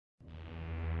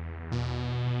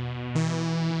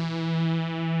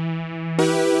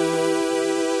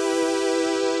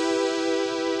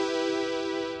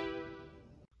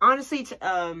honestly,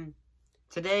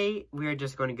 today we are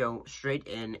just going to go straight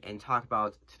in and talk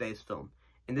about today's film.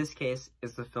 In this case,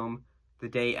 is the film The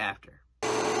Day After.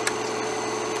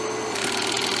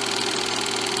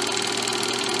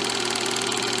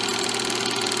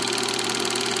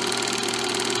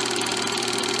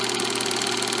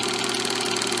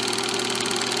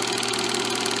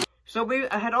 So we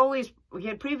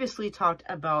had previously talked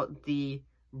about the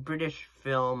British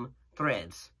film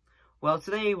Threads. Well,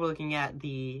 today we're looking at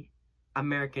the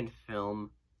American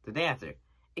film The Day After.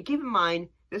 And keep in mind,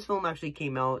 this film actually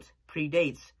came out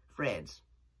predates Threads.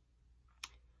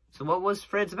 So what was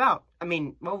Threads about?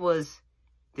 What was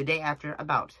The Day After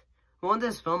about? Well, in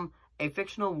this film, a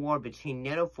fictional war between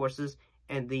NATO forces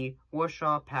and the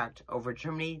Warsaw Pact over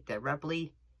Germany that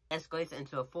rapidly escalates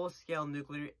into a full-scale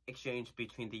nuclear exchange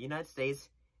between the United States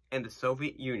and the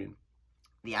Soviet Union.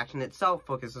 The action itself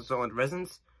focuses on the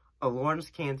residents of Lawrence,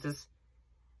 Kansas,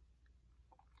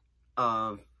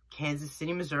 of Kansas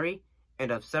City, Missouri,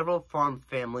 and of several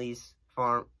family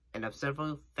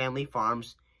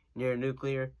farms near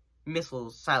nuclear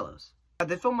missile silos.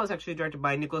 The film was actually directed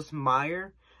by Nicholas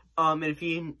Meyer.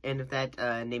 If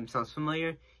that name sounds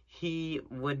familiar, he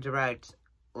would direct,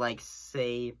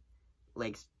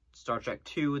 Star Trek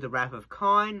II, The Wrath of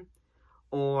Khan,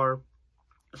 or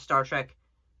Star Trek,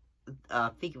 I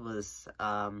think it was,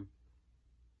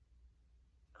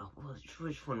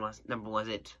 which number was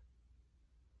it?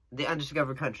 The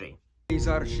Undiscovered Country. These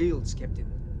are shields, Captain.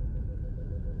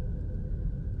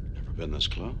 Never been this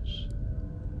close.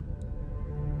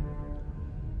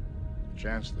 The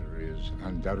Chancellor is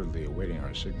undoubtedly awaiting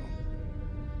our signal.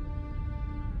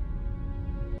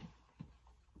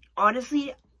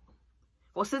 Honestly,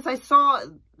 well, since I saw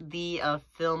the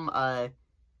film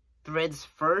Threads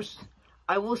first,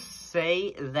 I will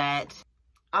say that,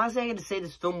 honestly, I gotta say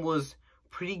this film was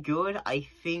pretty good. I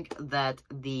think that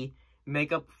the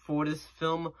makeup for this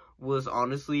film was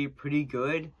honestly pretty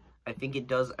good. I think it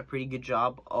does a pretty good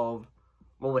job of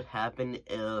what would happen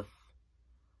if,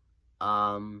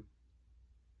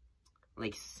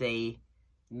 say,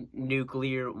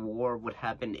 nuclear war would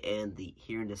happen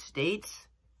here in the States,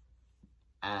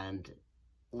 and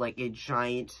a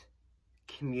giant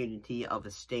community of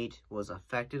a state was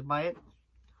affected by it.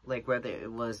 Whether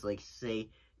it was, say,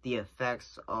 the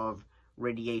effects of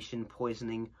radiation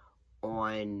poisoning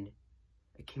on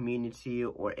a community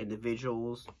or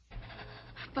individuals.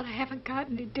 But I haven't got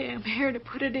any damn hair to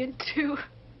put it into.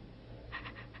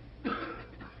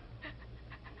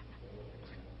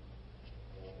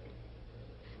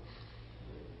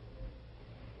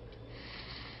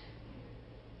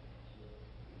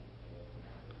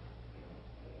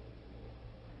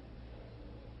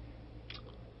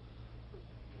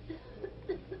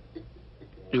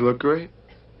 You look great.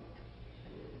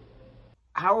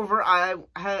 However, I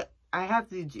have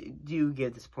to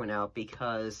give this point out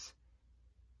because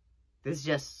this is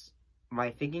just my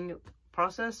thinking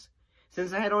process.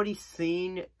 Since I had already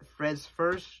seen Threads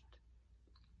first,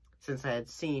 since I had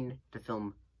seen the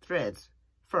film Threads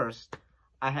first,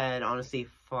 I honestly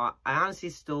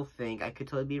still think, I could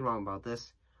totally be wrong about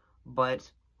this, but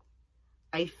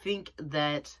I think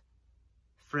that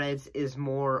Threads is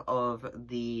more of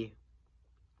the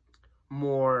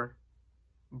more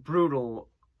brutal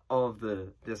of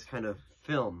this kind of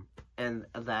film, and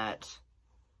that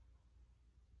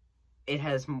it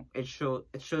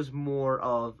shows more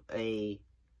of a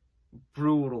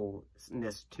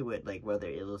brutalness to it, whether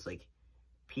it was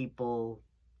people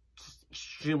just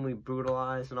extremely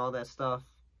brutalized and all that stuff.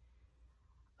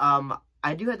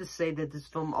 I do have to say that this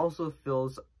film also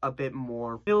feels a bit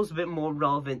more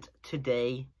relevant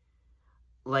today.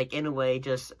 In a way,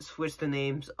 just switch the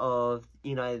names of the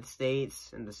United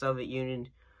States and the Soviet Union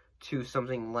to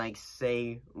something like,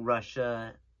 say,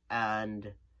 Russia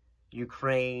and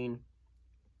Ukraine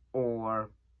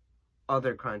or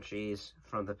other countries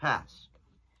from the past.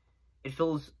 It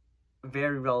feels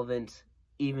very relevant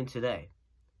even today.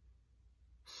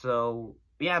 So,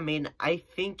 yeah, I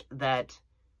think that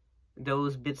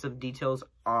those bits of details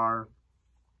are,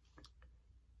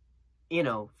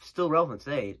 still relevant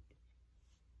today.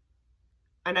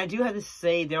 And I do have to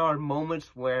say, there are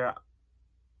moments where,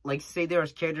 say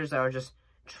there's characters that are just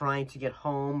trying to get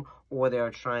home, or they are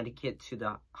trying to get to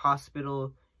the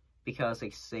hospital, because,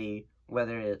 say,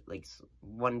 whether it,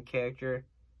 one character,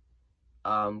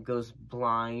 goes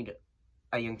blind,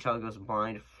 a young child goes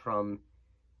blind from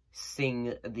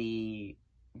seeing the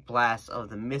blast of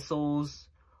the missiles,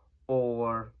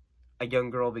 or a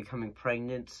young girl becoming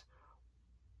pregnant,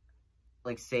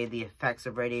 say, the effects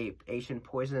of radiation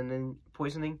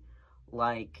poisoning,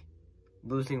 like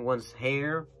losing one's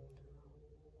hair,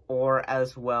 or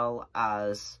as well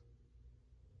as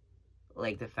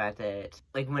like the fact that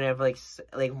like whenever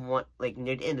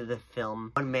near the end of the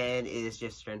film, one man is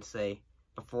just trying to say,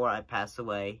 before I pass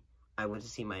away, I want to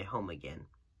see my home again,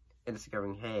 and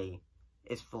discovering, hey,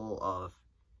 it's full of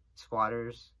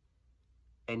squatters,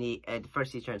 and at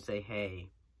first he's trying to say, hey,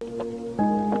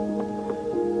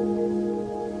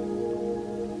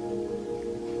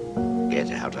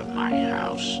 Get out of my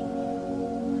house.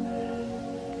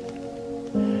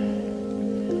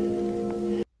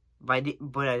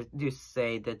 but I do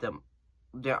say that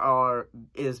there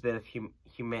is a bit of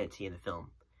humanity in the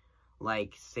film,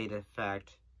 like say the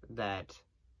fact that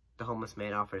the homeless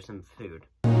man offers him food.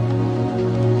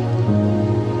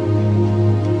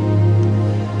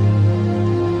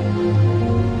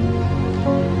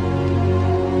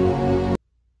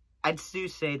 I do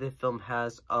say the film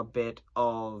has a bit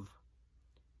of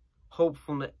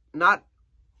hopefulness, not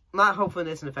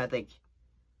hopefulness in the fact that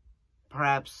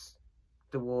perhaps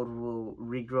the world will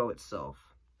regrow itself.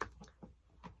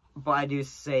 But I do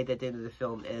say that the end of the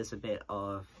film is a bit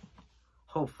of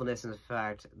hopefulness in the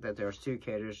fact that there's two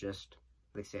characters just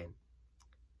like saying,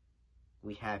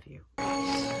 we have you.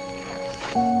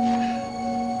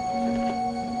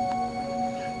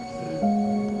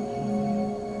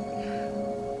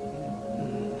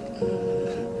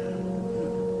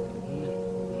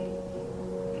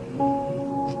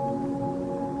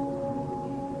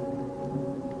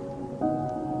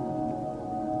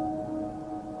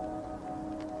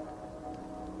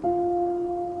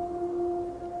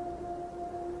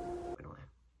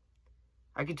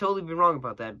 I could totally be wrong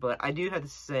about that, but I do have to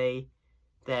say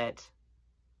that,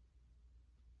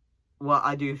 well,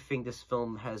 I do think this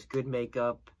film has good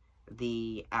makeup,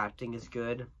 the acting is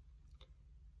good.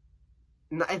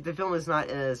 The film is not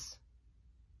as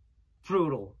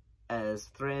brutal as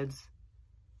Threads.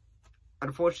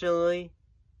 Unfortunately,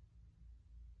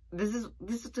 this is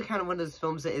the kind of one of those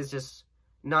films that is just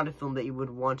not a film that you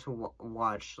would want to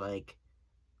watch like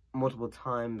multiple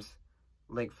times,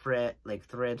 like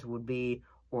Threads would be,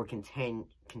 or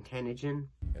Contagion.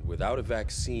 And without a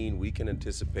vaccine, we can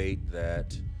anticipate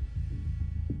that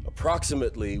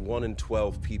approximately 1 in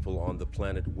 12 people on the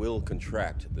planet will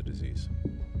contract the disease.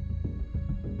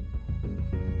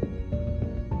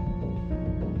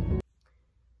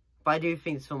 But I do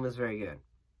think this film is very good.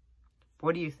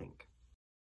 What do you think?